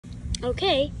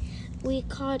Okay, we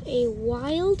caught a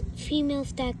wild female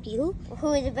stag beetle.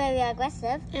 Who is very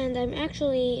aggressive. And I'm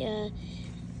actually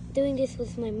doing this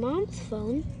with my mom's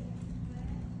phone.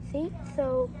 See?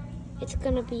 So it's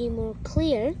gonna be more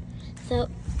clear. So,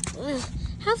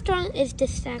 how strong is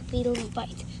this stag beetle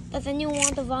bite? Does anyone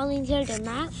want to volunteer their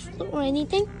mask or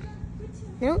anything?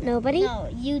 No, nobody? No,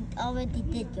 you already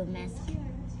did your mask.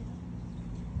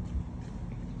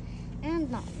 And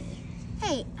not me.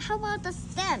 Hey, how about the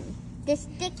stem? The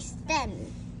stick stem.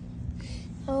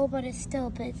 Oh, but it's still a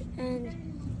bit. And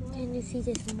can you see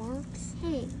these marks?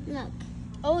 Hey, look.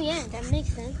 Oh yeah, that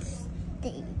makes sense.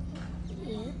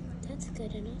 Yeah, that's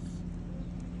good enough.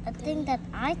 A thing that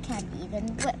I can't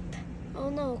even whip. Oh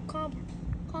no, copper.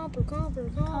 Copper.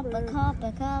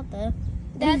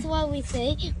 That's what we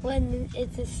say when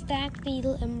it's a stag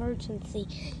beetle emergency.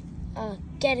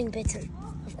 Getting bitten,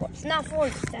 of course. Not for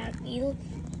the stag beetle,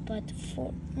 but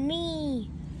for me.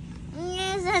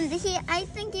 Yes, and I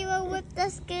think you will whip the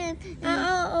skin.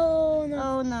 Oh no.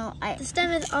 Oh no. The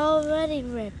stem is already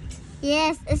ripped.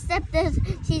 Yes, except that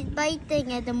she's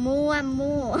biting it more and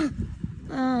more.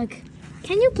 Ugh.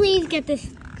 Can you please get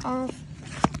this off?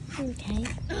 Okay.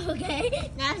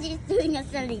 Okay, now she's doing a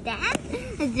silly dance.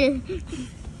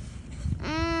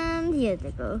 And here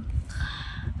they go.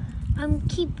 I'm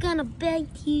gonna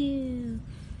bite you.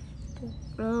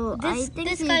 Bro,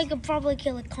 This guy could probably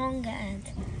kill a conga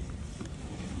ant.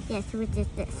 Yes, which is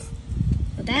this?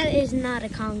 But that is not a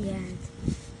conga ant.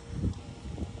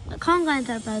 A conga ants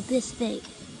are about this big,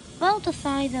 about the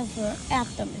size of her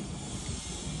abdomen.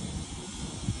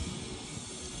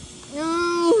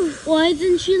 No. Why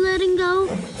isn't she letting go?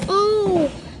 Oh,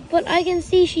 but I can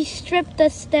see she stripped the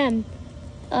stem.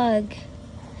 Ugh.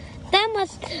 That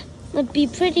must be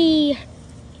pretty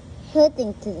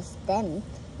Hurting to the stem.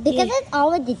 Because it's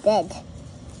already dead.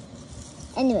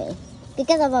 Anyway,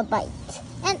 because of a bite.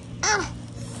 And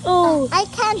I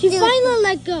can't She finally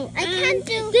let go. I can't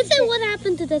do This is what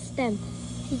happened to the stem.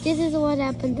 This is what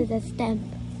happened to the stem.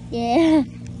 Yeah,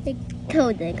 it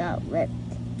totally got ripped.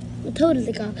 It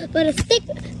totally got. But a stick.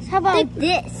 How about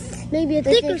this? Maybe a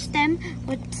thicker stem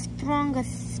would stand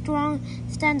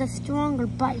a stronger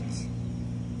bite.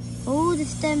 Oh, the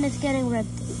stem is getting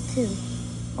ripped too.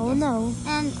 Oh no.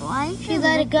 And why? She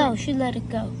let it go. She let it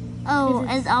go. Oh,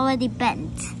 it's already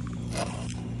bent.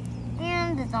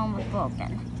 And it's almost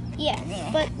broken. Yeah,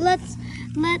 but let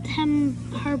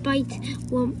her bite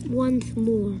once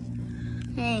more.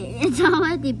 Hey, it's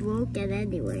already broken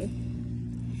anyway.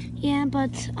 Yeah,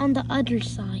 but on the other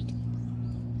side.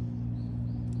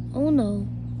 Oh no.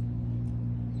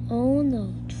 Oh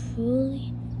no,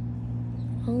 truly.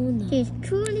 Oh no. She's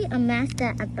truly a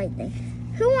master at biting.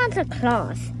 Who wants a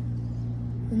claws?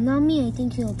 Not me, I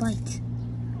think she'll bite.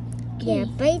 Yeah,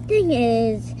 biting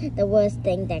is the worst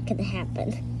thing that could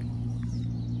happen.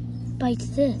 Bite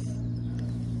this.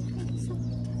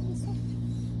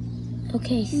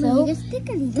 Okay, so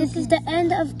this is the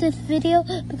end of this video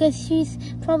because she's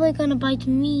probably gonna bite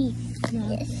me now.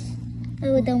 Yes.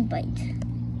 Oh, don't bite.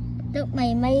 Don't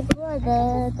bite my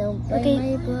brother. Don't bite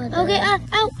my brother. Okay, ow.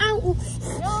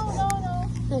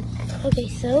 No. Okay,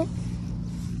 so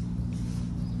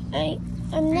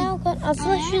I'm now gonna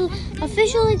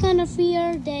officially gonna free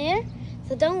her there.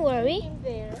 So don't worry.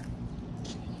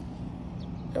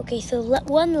 Okay, so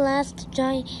one last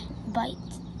giant bite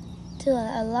to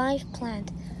a live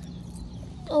plant.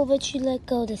 Oh, but she let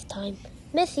go this time.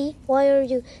 Missy, why are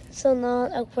you so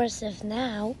not aggressive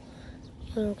now?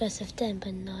 You were aggressive then,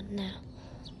 but not now.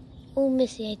 Oh,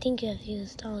 Missy, I think you have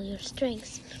used all your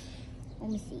strengths.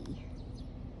 Let me see.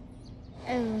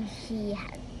 Oh, she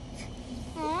has.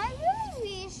 I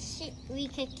really wish we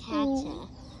could catch her.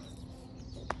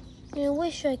 I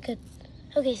wish I could.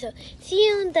 Okay, so see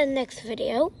you in the next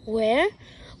video where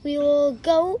we will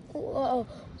go,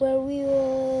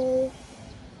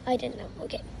 I don't know.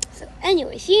 Okay, so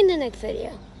anyway, see you in the next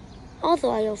video. Also,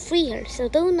 I will free her, so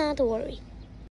do not worry.